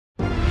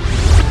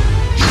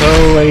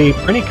a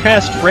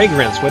PrinnyCast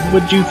fragrance. What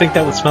would you think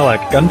that would smell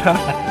like?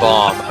 Gunpowder?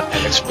 Bomb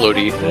and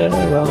explodey.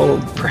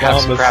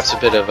 Perhaps a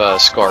bit of a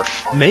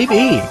scarf.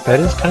 Maybe. That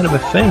is kind of a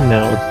thing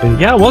now. But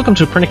yeah, welcome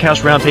to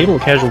PrinnyCast Roundtable, a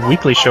casual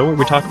weekly show where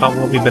we talk about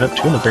what we've been up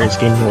to in the various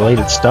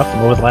gaming-related stuff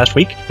from over the last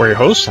week. We're your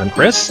hosts. I'm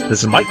Chris.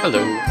 This is Mike. Hello.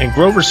 And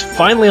Grover's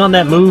finally on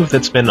that move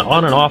that's been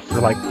on and off for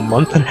like a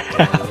month and a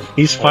half.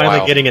 He's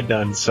finally getting it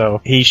done,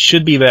 so he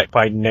should be back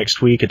by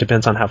next week. It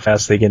depends on how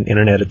fast they get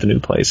internet at the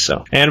new place.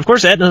 So, and of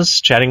course, Edna's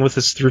chatting with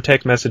us through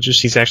text messages.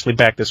 She's actually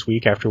back this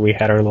week after we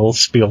had our little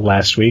spiel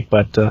last week,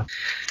 but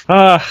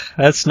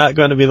that's not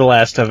going to be the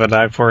last of it.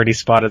 I've already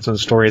spotted some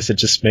stories that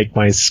just make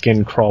my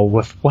skin crawl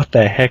with what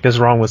the heck is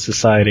wrong with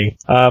society.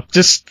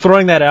 Just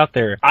throwing that out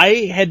there.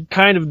 I had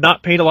kind of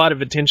not paid a lot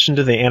of attention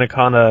to the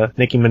Anaconda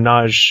Nicki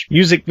Minaj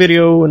music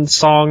video and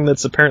song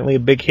that's apparently a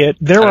big hit.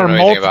 There are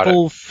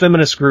multiple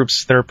feminist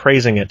groups that are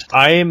praising it.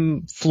 I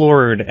am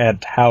floored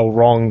at how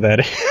wrong that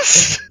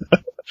is.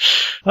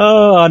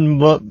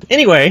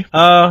 Anyway,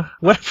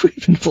 what have we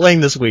been playing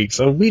this week?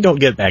 So we don't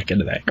get back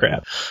into that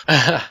crap.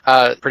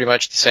 Pretty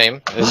much the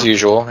same as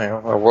usual. You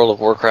know, World of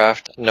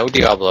Warcraft, no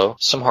Diablo,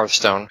 some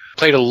Hearthstone.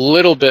 Played a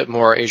little bit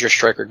more Asia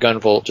Striker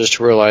Gunvolt just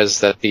to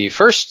realize that the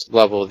first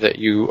level that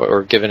you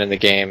are given in the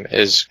game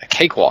is a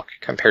cakewalk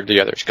compared to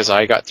the others, because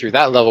I got through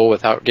that level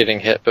without getting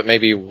hit, but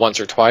maybe once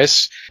or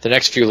twice. The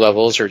next few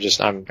levels are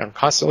just, I'm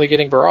constantly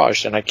getting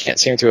barraged, and I can't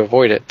seem to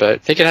avoid it. But I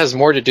think it has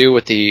more to do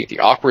with the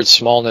awkward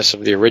smallness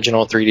of the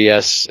original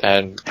 3DS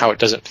and how it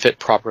doesn't fit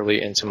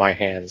properly into my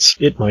hands.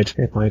 It might.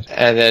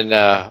 And then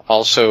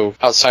also,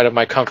 outside of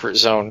my comfort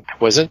zone, I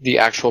wasn't the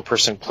actual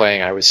person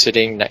playing. I was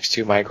sitting next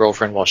to my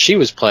girlfriend while she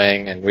was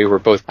playing, and we were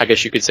both, I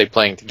guess you could say,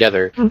 playing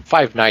together.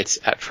 Five Nights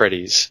at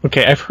Freddy's.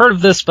 Okay, I've heard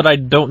of this, but I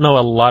don't know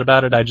a lot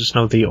about it. I just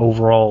know the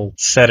overall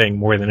setting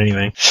more than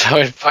anything. So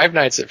in Five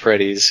Nights at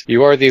Freddy's,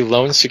 you are the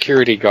lone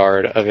security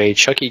guard of a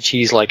Chuck E.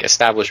 Cheese-like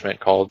establishment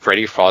called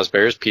Freddy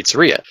Fazbear's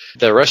Pizzeria.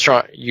 The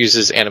restaurant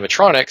uses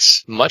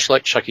animatronics, much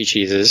like Chuck E.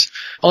 Cheese's,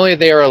 only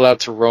they are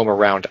allowed to roam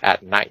around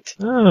at night.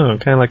 Oh,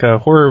 kind of like a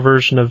horror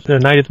version of the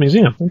Night at the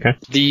Museum. Okay.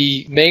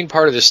 The main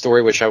part of the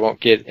story, which I won't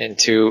get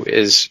into,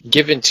 is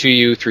given to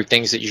you through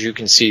things that you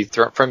can see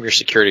from your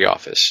security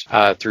office,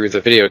 through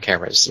the video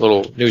cameras,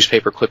 little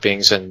newspaper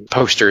clippings and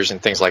posters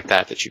and things like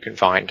that you can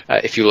find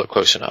if you look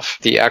close enough.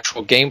 The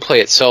actual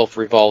gameplay itself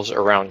revolves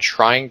around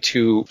trying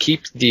to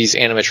keep these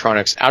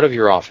animatronics out of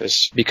your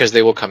office because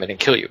they will come in and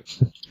kill you.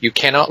 You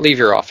cannot leave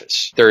your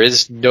office. There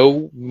is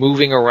no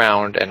moving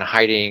around and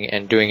hiding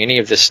and doing any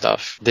of this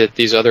stuff that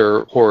these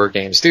other horror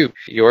games do.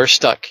 You're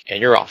stuck in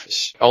your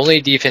office.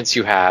 Only defense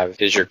you have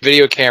is your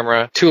video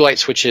camera, 2 light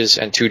switches,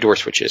 and 2 door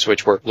switches,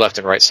 which work left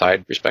and right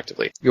side,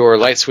 respectively. Your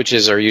light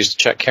switches are used to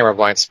check camera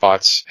blind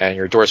spots, and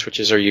your door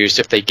switches are used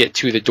if they get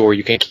to the door,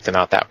 you can keep them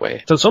out that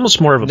way. So it's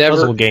almost more of a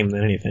puzzle game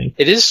than anything.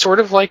 It is sort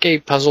of like a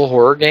puzzle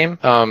horror game.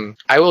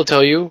 I will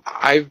tell you,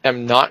 I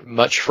am not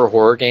much for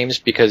horror games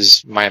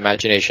because my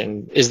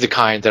imagination is the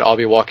kind that I'll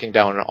be walking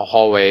down a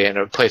hallway in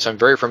a place I'm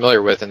very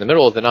familiar with in the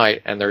middle of the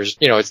night, and there's,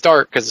 it's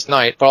dark because it's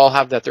night, but I'll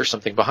have that there's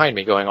something behind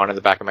me going on in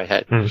the back of my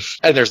head. And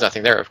there's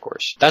nothing there, of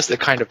course. That's the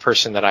kind of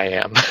person that I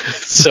am.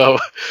 So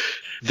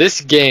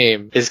this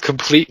game is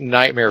complete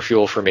nightmare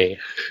fuel for me.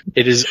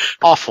 It is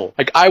awful.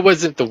 Like, I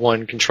wasn't the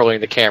one controlling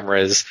the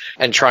cameras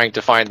and trying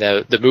to find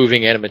the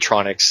moving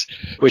animatronics,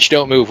 which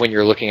don't move when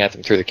you're looking at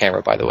them through the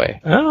camera, by the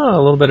way. Oh,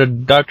 a little bit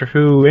of Doctor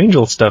Who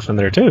angel stuff in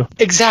there, too.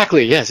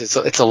 Exactly, yes.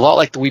 It's a lot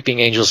like the Weeping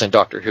Angels in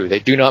Doctor Who. They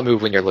do not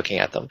move when you're looking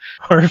at them.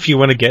 Or if you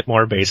want to get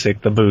more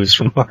basic, the boos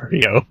from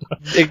Mario.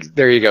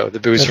 There you go. The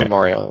boos from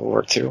Mario will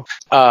work, too.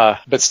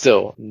 But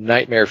still,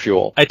 nightmare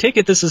fuel. I take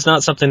it this is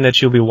not something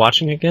that you'll be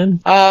watching again?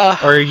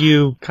 Or are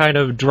you kind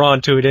of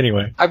drawn to it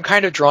anyway? I'm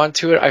kind of drawn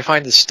to it. I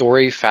find the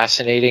story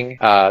fascinating.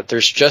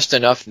 There's just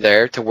enough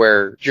there to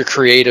where your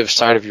creative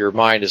side of your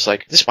mind is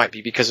like, this might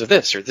be because of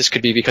this, or this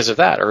could be because of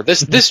that, or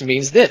this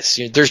means this.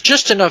 There's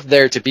just enough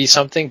there to be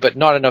something, but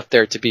not enough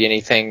there to be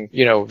anything,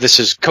 this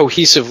is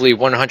cohesively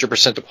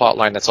 100% the plot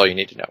line. That's all you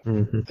need to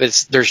know.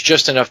 There's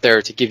just enough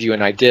there to give you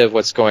an idea of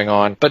what's going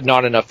on, but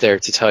not enough there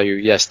to tell you,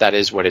 yes, that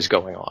is what is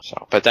going on.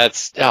 So, but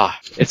that's,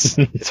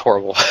 it's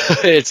horrible.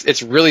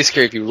 It's really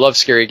scary. If you love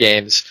scary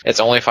games, it's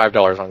only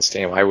 $5 on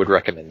Steam. I would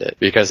recommend it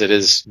because it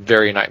is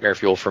very nightmare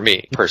fuel for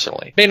me,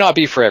 personally. May not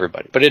be for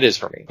everybody, but it is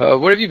for me.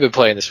 What have you been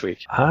playing this week?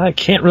 I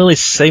can't really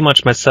say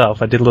much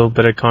myself. I did a little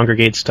bit of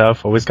Congregate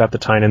stuff. Always got the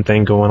Tynan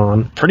thing going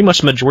on. Pretty much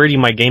the majority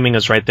of my gaming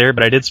is right there,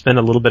 but I did spend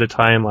a little bit of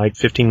time, like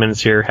 15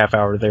 minutes here, half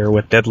hour there,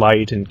 with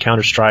Deadlight and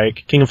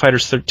Counter-Strike, King of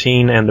Fighters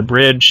 13, and The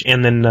Bridge,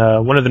 and then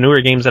one of the newer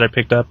games that I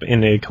picked up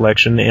in a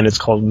collection, and it's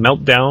called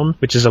Meltdown,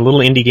 which is a little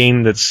indie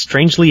game that's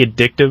strangely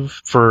addictive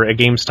for a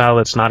game style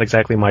that's not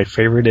exactly my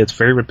favorite. It's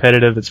very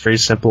repetitive. It's very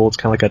simple. It's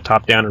kind of like a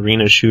top-down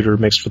arena shooter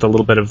mixed with a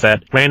little bit of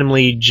that barely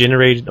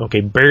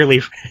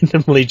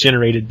randomly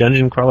generated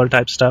dungeon crawler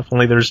type stuff.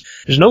 Only there's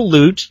no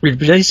loot. You're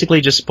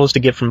basically just supposed to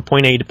get from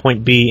point A to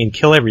point B and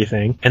kill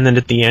everything. And then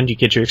at the end, you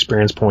get your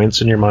experience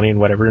points and your money and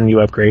whatever, and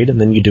you upgrade, and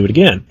then you do it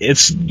again.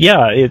 It's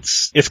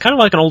kind of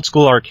like an old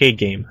school arcade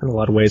game in a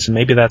lot of ways, and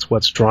maybe that's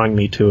what's drawing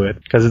me to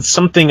it, because it's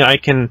something I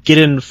can get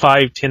in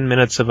 5-10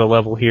 minutes of a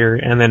level here,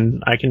 and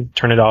then I can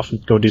turn it off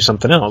and go do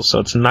something else. So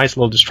it's a nice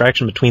little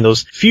distraction between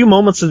those few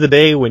moments of the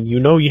day when you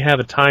know you have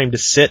a time to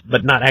sit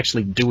but not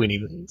actually do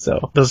anything.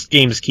 So those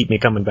games keep me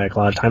coming back a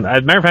lot of time. As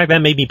a matter of fact,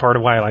 that may be part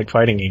of why I like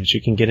fighting games.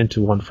 You can get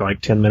into one for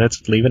like 10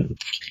 minutes, leave it. You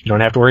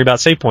don't have to worry about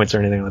save points or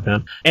anything like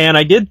that. And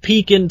I did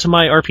peek into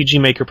my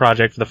RPG Maker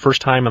project for the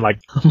first time in like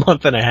a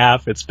month and a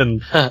half. It's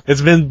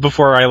been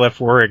before I left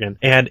for Oregon,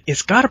 and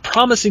it's got a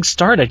promising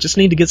start. I just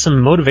need to get some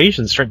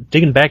motivation, start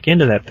digging back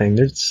into that thing.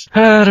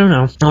 I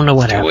don't know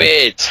what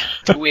happened.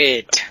 Do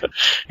it.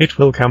 It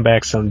will come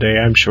back someday,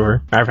 I'm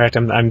sure. Matter of fact,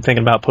 I'm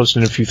thinking about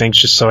posting a few things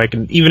just so I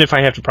can, even if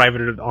I have to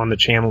private it on the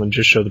channel and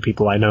just show the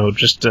people I know,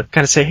 just to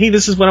kind of say, hey,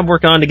 this is what I'm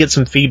working on, to get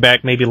some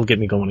feedback. Maybe it'll get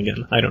me going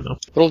again. I don't know.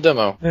 Little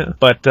demo. Yeah,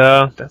 but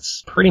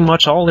that's pretty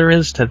much all there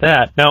is to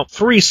that. Now,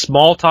 3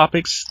 small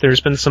topics.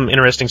 There's been some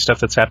interesting stuff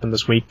that's happened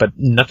this week, but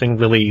nothing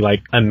really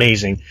like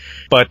amazing.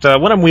 But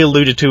what we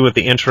alluded to with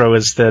the intro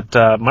is that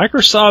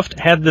Microsoft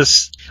had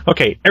this.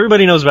 Okay,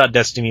 everybody knows about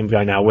Destiny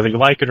by now, whether you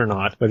like it or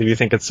not, whether you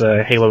think it's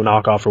a Halo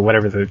knockoff or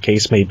whatever the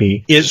case may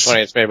be. It's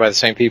funny, it's made by the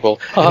same people.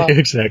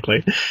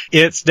 Exactly.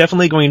 It's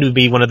definitely going to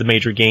be one of the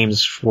major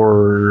games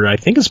for, I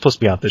think it's supposed to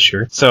be out this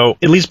year. So,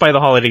 at least by the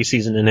holiday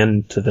season and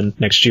into the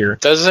next year.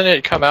 Doesn't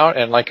it come out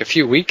in like a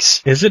few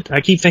weeks? Is it?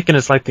 I keep thinking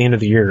it's like the end of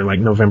the year, like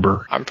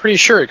November. I'm pretty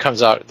sure it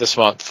comes out this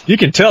month. You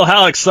can tell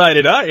how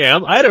excited I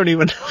am. I don't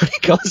even know when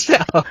it goes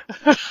out.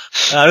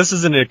 This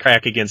isn't a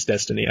crack against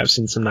Destiny. I've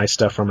seen some nice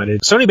stuff from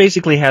it. Sony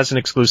basically has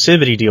an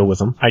exclusivity deal with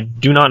them. I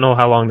do not know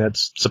how long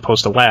that's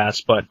supposed to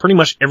last, but pretty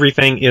much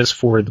everything is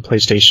for the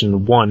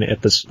PlayStation 1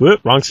 at this,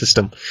 wrong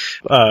system,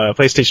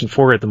 PlayStation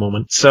 4 at the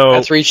moment. So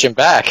that's reaching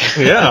back.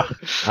 Yeah.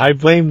 I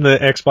blame the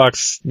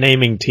Xbox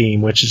naming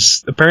team, which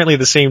is apparently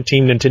the same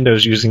team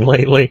Nintendo's using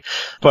lately.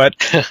 But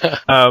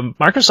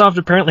Microsoft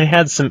apparently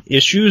had some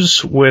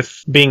issues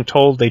with being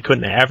told they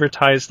couldn't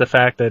advertise the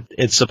fact that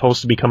it's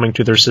supposed to be coming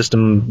to their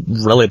system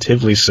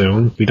relatively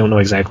soon. We don't know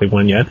exactly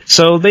when yet.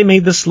 So they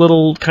made this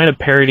little kind of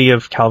parody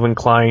of Calvin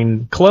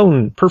Klein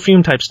cologne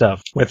perfume type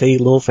stuff with a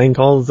little thing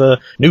called the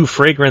New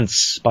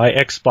Fragrance by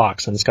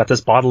Xbox, and it's got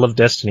this bottle of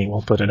Destiny.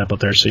 We'll put it up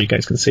there so you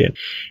guys can see it.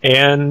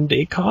 And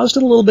it caused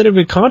a little bit of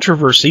a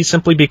controversy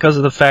simply because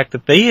of the fact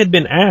that they had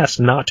been asked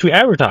not to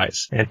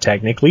advertise, and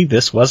technically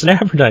this was an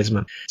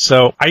advertisement.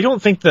 So I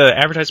don't think the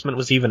advertisement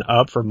was even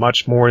up for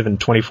much more than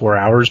 24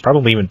 hours,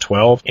 probably even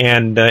 12,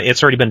 and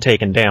it's already been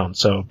taken down,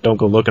 so don't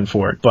go looking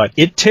for it. But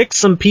it ticked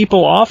some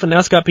people off, and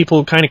that's got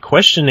people kind of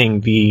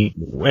questioning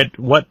at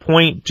what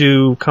point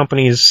do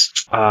companies,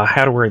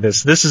 how to word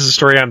this? This is a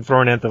story I'm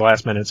throwing at the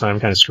last minute, so I'm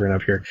kind of screwing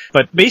up here.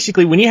 But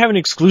basically, when you have an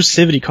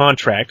exclusivity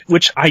contract,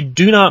 which I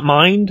do not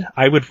mind,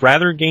 I would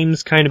rather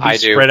games kind of be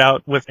spread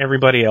out with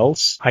everybody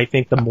else. I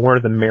think the more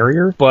the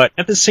merrier. But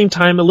at the same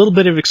time, a little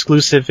bit of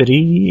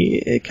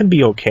exclusivity, it can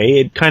be okay.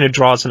 It kind of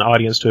draws an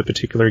audience to a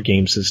particular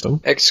game system.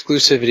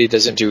 Exclusivity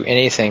doesn't do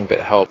anything but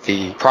help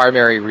the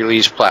primary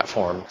release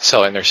platform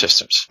sell in their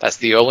systems. That's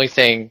the only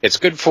thing it's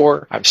good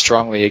for. I'm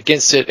strongly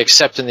against it,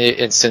 except in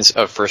the instance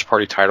of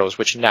first-party titles,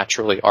 which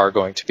naturally are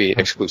going to be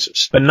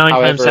exclusives. But 9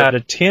 times out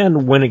of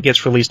 10, when it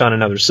gets released on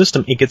another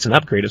system, it gets an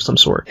upgrade of some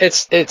sort.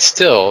 It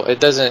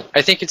doesn't.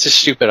 I think it's a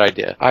stupid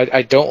idea.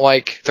 I don't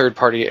like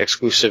third-party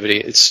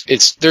exclusivity.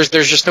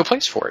 There's just no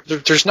place for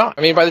it. There's not.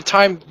 I mean, by the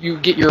time you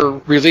get your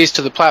release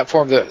to the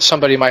platform that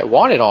somebody might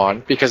want it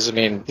on, because I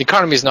mean, the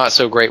economy is not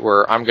so great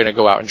where I'm going to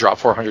go out and drop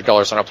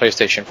 $400 on a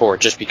PlayStation 4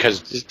 just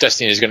because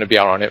Destiny is going to be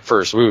out on it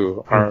first.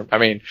 Woo. I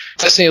mean,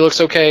 Destiny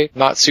looks okay.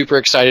 Not super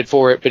excited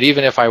for it, but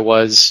even if I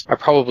was, I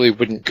probably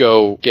wouldn't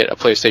go get a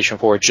PlayStation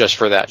 4 just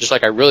for that. Just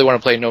like I really want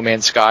to play No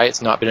Man's Sky.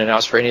 It's not been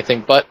announced for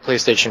anything but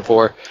PlayStation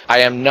 4. I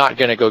am not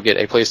going to go get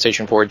a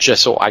PlayStation 4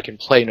 just so I can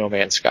play No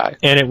Man's Sky.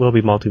 And it will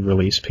be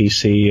multi-release.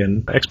 PC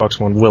and Xbox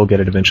One will get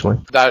it eventually.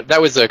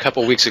 That was a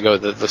couple weeks ago.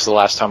 This was the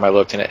last time I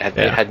looked, and it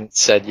hadn't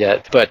said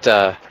yet. But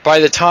by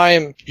the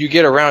time you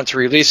get around to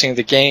releasing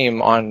the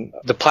game on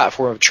the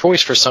platform of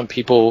choice for some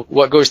people,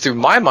 what goes through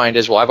my mind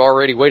is, well, I've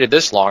already waited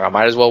this long. I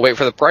might as well wait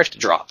for the price to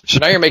drop. So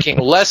now you're making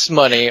less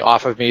money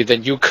off of me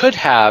than you could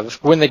have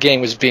when the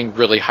game was being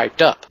really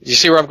hyped up. You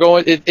see where I'm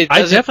going?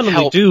 I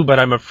definitely do, but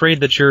I'm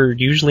afraid that you're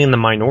usually in the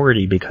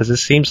minority because it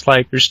seems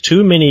like there's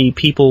too many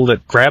people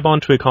that grab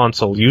onto a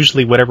console,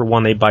 usually whatever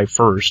one they buy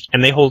first,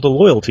 and they hold a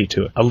loyalty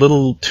to it a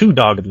little too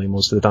doggedly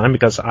most of the time,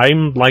 because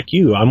I'm like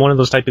you. I'm one of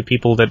those type of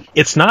people that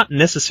it's not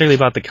necessarily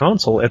about the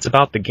console, it's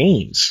about the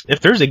games. If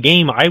there's a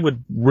game I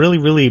would really,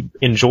 really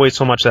enjoy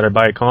so much that I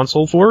buy a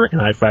console for,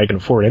 and if I can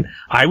afford it,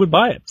 I would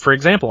buy it. For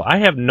example, I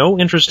have no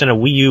interest in a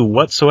Wii U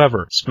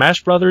whatsoever.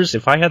 Smash Brothers,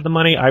 if I had the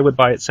money, I would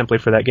buy it simply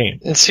for that game.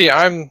 And see,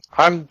 I'm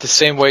the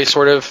same way,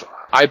 sort of.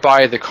 I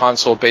buy the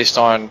console based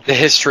on the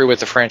history with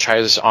the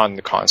franchise on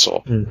the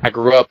console. I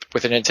grew up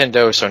with a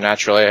Nintendo, so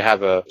naturally I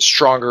have a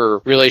stronger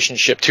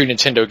relationship to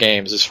Nintendo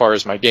games as far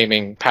as my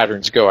gaming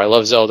patterns go. I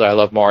love Zelda, I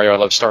love Mario, I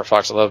love Star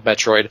Fox, I love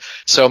Metroid.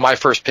 So my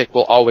first pick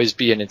will always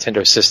be a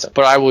Nintendo system.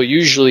 But I will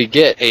usually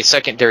get a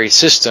secondary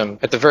system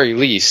at the very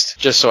least,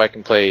 just so I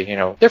can play,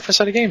 different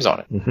set of games on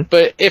it.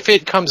 But if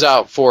it comes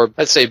out for,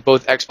 let's say,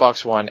 both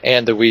Xbox One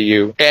and the Wii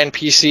U and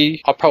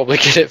PC, I'll probably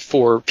get it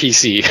for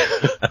PC.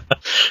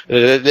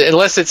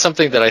 Unless it's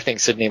something that I think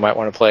Sydney might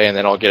want to play, and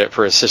then I'll get it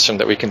for a system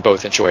that we can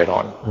both enjoy it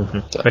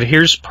on. So. But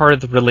here's part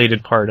of the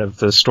related part of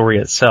the story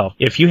itself.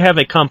 If you have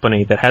a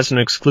company that has an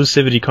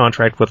exclusivity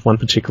contract with one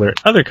particular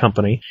other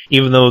company,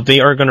 even though they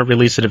are going to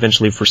release it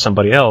eventually for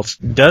somebody else,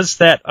 does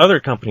that other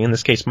company, in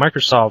this case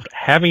Microsoft,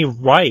 have a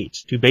right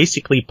to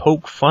basically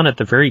poke fun at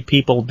the very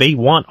people they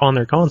want on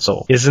their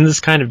console? Isn't this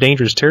kind of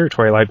dangerous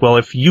territory? Like, well,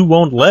 if you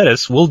won't let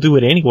us, we'll do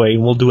it anyway,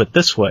 and we'll do it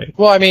this way.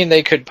 Well, I mean,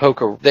 they could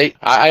poke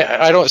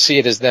I don't see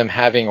it as them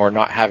having or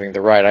not having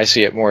the right. I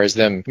see it more as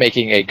them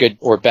making a good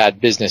or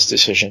bad business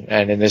decision.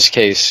 And in this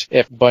case,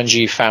 if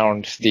Bungie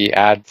found the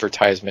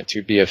advertisement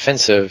to be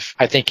offensive,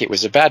 I think it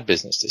was a bad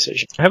business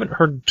decision. I haven't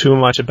heard too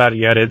much about it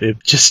yet.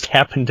 It just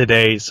happened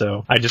today,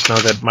 so I just know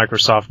that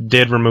Microsoft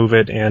did remove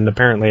it, and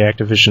apparently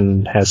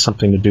Activision has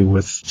something to do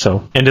with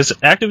so. And does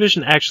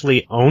Activision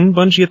actually own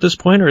Bungie at this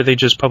point, or are they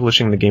just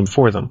publishing the game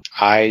for them?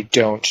 I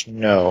don't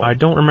know. I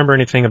don't remember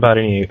anything about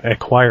any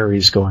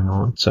inquiries going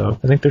on, so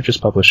I think they're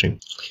just publishing.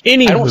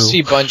 Anywho, I don't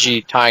see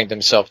Bungie tying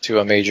themselves to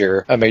a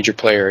major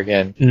player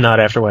again. Not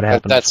after what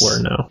happened before,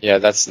 no. Yeah,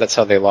 that's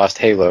how they lost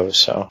Halo,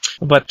 so.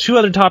 But two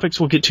other topics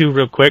we'll get to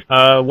real quick.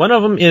 One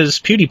of them is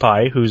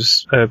PewDiePie,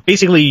 who's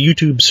basically a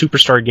YouTube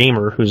superstar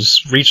gamer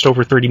who's reached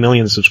over 30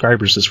 million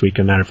subscribers this week,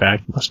 as a matter of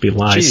fact. Must be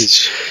lies.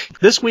 Jeez.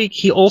 This week,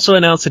 he also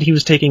announced that he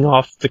was taking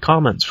off the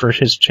comments for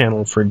his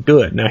channel for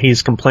good. Now,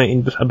 he's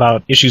complained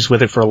about issues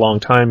with it for a long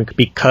time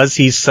because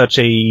he's such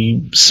a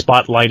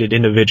spotlighted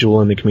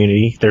individual in the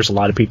community. There's a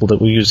lot of people that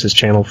will use his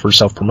channel for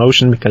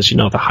self-promotion because,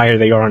 the higher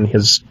they are on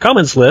his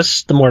comments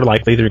list, the more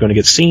likely they're going to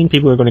get seen.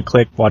 People are going to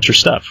click, watch your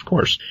stuff, of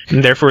course.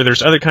 And therefore,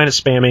 there's other kind of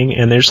spamming,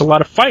 and there's a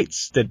lot of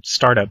fights that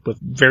start up with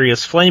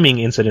various flaming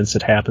incidents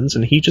that happens,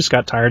 and he just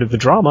got tired of the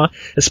drama,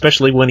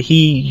 especially when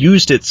he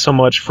used it so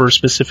much for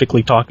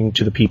specifically talking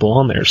to the people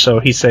on there. So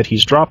he said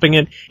he's dropping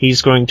it.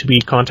 He's going to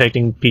be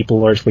contacting people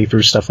largely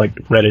through stuff like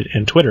Reddit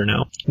and Twitter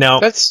now. Now,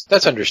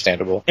 that's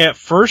understandable. At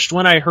first,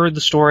 when I heard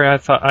the story, I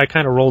thought I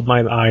kind of rolled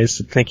my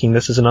eyes thinking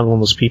this is another one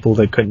of those people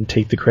that couldn't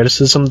take the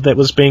criticism that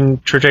was being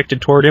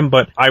trajected toward him.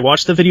 But I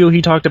watched the video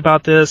he talked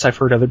about this. I've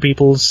heard other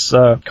people's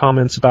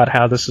comments about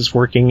how this is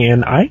working,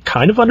 and I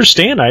kind of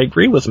understand. I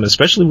agree with him,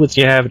 especially with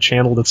you have a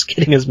channel that's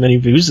getting as many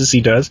views as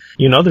he does.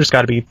 There's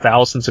got to be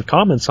thousands of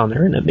comments on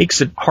there, and it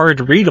makes it hard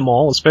to read them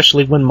all,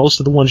 especially when most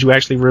of the ones you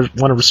actually want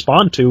to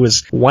respond to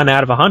is 1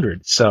 out of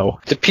 100. So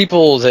the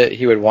people that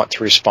he would want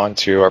to respond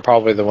to are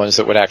probably the ones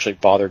that would actually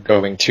bother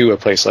going to a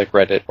place like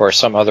Reddit or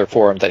some other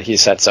forum that he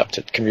sets up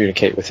to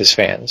communicate with his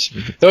fans.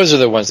 Those are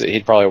the ones that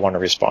he'd probably want to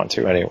respond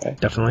to anyway.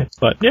 Definitely.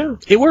 But yeah,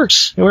 it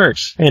works. It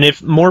works. And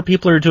if more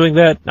people are doing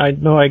that, I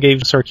know I gave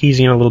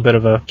Sarkeesian a little bit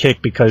of a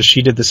kick because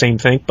she did the same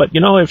thing. But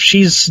if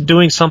she's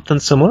doing something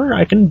similar,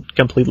 I can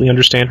completely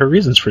understand her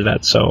reasons for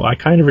that. So I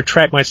kind of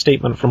retract my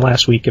statement from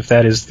last week if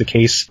that is the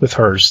case with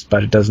hers.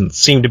 But it doesn't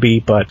seem to be,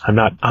 but I'm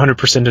not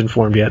 100%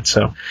 informed yet.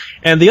 So,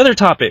 and the other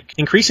topic,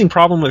 increasing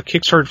problem with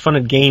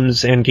Kickstarter-funded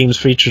games and games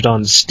featured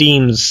on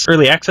Steam's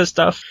early access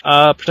stuff.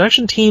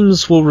 Production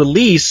teams will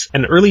release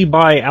an early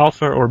buy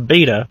alpha or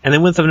beta, and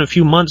then within a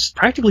few months,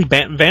 practically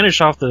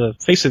vanish off the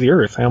face of the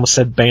earth. I almost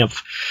said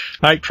Banff.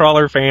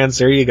 Nightcrawler fans,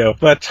 there you go.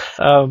 But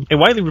a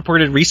widely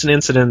reported recent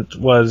incident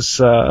was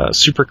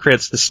Super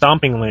Crits, The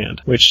Stomping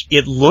Land, which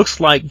it looks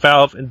like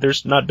Valve, and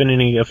there's not been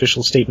any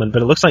official statement,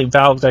 but it looks like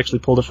Valve's actually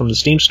pulled it from the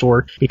Steam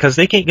store because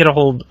they can't get a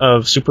hold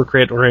of Super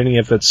Crit or any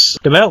of its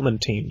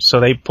development teams. So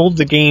they pulled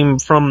the game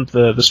from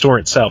the store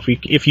itself.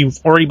 If you've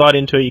already bought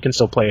into it, you can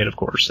still play it, of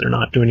course. They're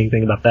not doing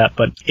anything about that,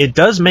 but it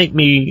does make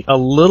me a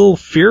little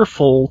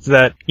fearful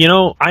that,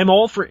 I'm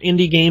all for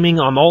indie gaming.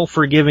 I'm all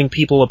for giving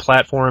people a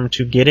platform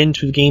to get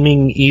into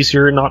gaming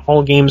easier. Not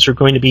all games are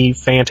going to be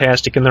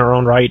fantastic in their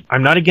own right.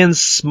 I'm not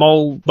against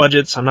small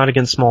budgets. I'm not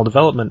against small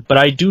development, but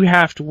I do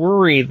have to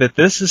worry that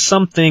this is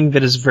something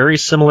that is very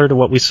similar to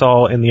what we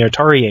saw in the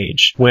Atari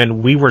age,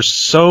 when we were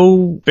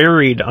so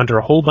buried under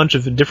a whole bunch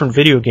of different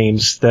video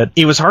games that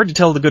it was hard to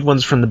tell the good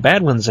ones from the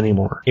bad ones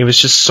anymore. It was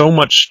just so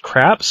much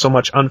crap, so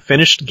much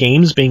unfinished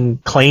games being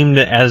claimed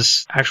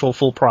as actual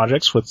full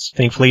projects, which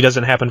thankfully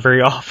doesn't happen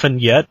very often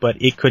yet,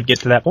 but it could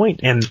get to that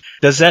point. And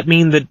does that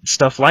mean that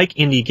stuff like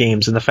indie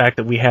games and the fact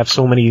that we have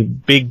so many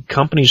big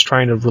companies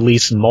trying to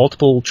release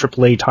multiple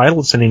AAA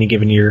titles in any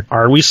given year,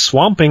 are we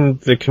swamping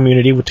the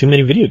community with too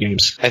many video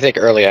games? I think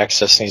early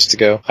access needs to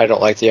go. I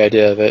don't like the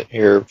idea of it.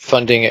 You're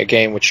funding a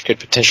game which could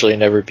potentially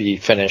never be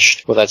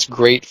finished. Well, that's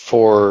great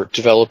for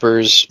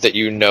developers that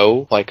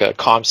like a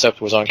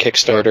Concept was on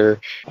Kickstarter,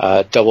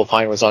 Double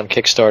Fine was on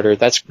Kickstarter.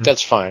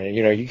 That's fine.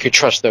 You could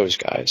trust those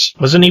guys.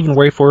 Wasn't even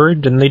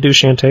WayForward? Didn't they do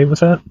Shantae with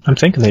that? I'm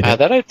thinking they did.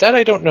 That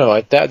I don't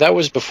know. That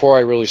was before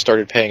I really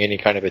started paying any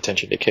kind of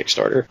attention to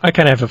Kickstarter. I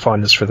kind of have a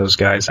fondness for those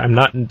guys. I'm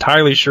not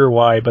entirely sure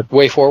why, but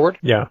Way Forward.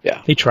 yeah,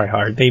 Yeah. they try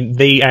hard.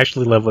 They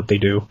actually love what they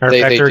do.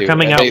 They they're do.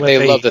 coming And out.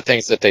 They love the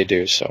things that they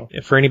do. So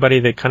for anybody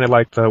that kind of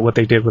liked what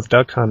they did with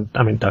Duck Hunt,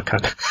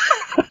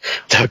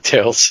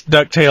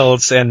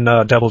 DuckTales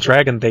and Double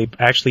Dragon, they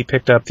actually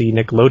picked up the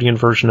Nickelodeon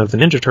version of the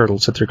Ninja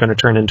Turtles that they're going to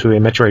turn into a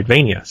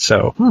Metroidvania.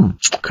 So,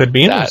 could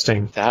be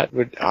interesting. That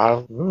would.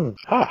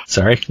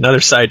 Sorry, another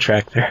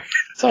sidetrack there.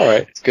 It's all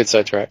right. It's a good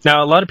sidetrack.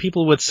 Now, a lot of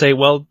people would say,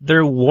 well,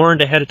 they're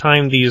warned ahead of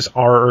time these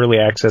are early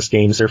access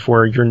games,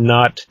 therefore you're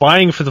not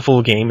buying for the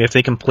full game. If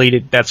they complete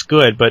it, that's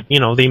good, but,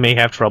 they may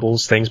have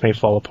troubles, things may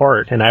fall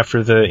apart. And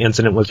after the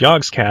incident with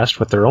Yogscast,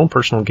 with their own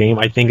personal game,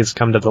 I think it's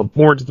come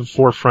more to the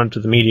forefront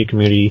of the media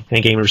community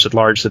and gamers at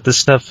large that this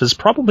stuff is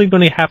probably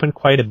going to happen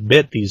quite a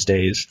bit these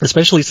days,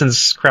 especially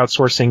since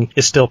crowdsourcing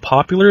is still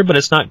popular, but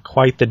it's not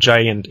quite the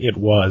giant it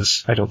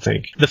was, I don't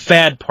think. The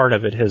fad part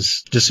of it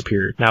has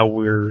disappeared. Now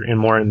we're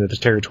more into the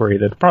territory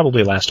that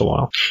probably last a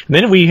while. And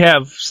then we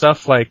have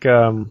stuff like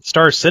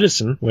Star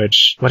Citizen,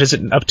 which, what is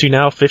it up to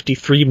now?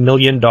 $53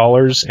 million,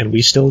 and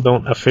we still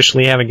don't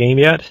officially have a game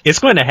yet? It's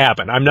going to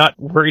happen. I'm not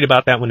worried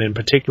about that one in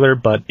particular,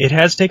 but it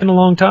has taken a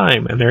long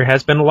time, and there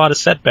has been a lot of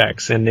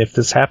setbacks, and if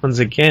this happens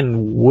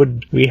again,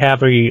 would we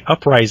have a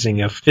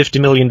uprising of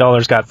 $50 million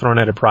got thrown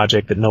at a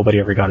project that nobody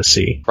ever got to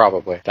see?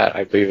 Probably. That,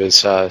 I believe,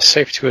 is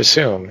safe to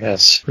assume,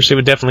 yes. Of course, it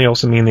would definitely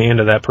also mean the end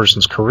of that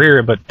person's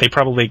career, but they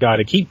probably got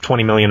to keep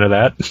 $20 million of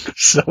that,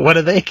 so what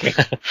do they care?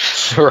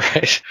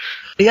 Right.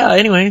 Yeah,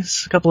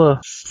 anyways, a couple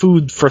of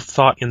food for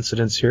thought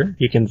incidents here.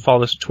 You can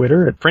follow us on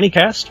Twitter at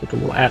PrinnyCast with a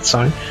little @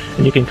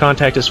 and you can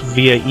contact us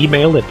via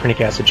email at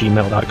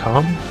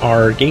prinnycast@gmail.com.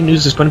 Our game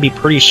news is going to be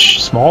pretty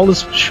small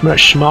this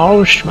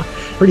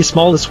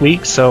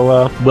week,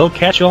 so we'll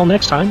catch you all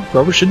next time.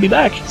 Grover should be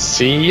back.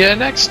 See you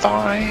next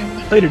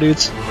time. Later,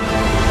 dudes.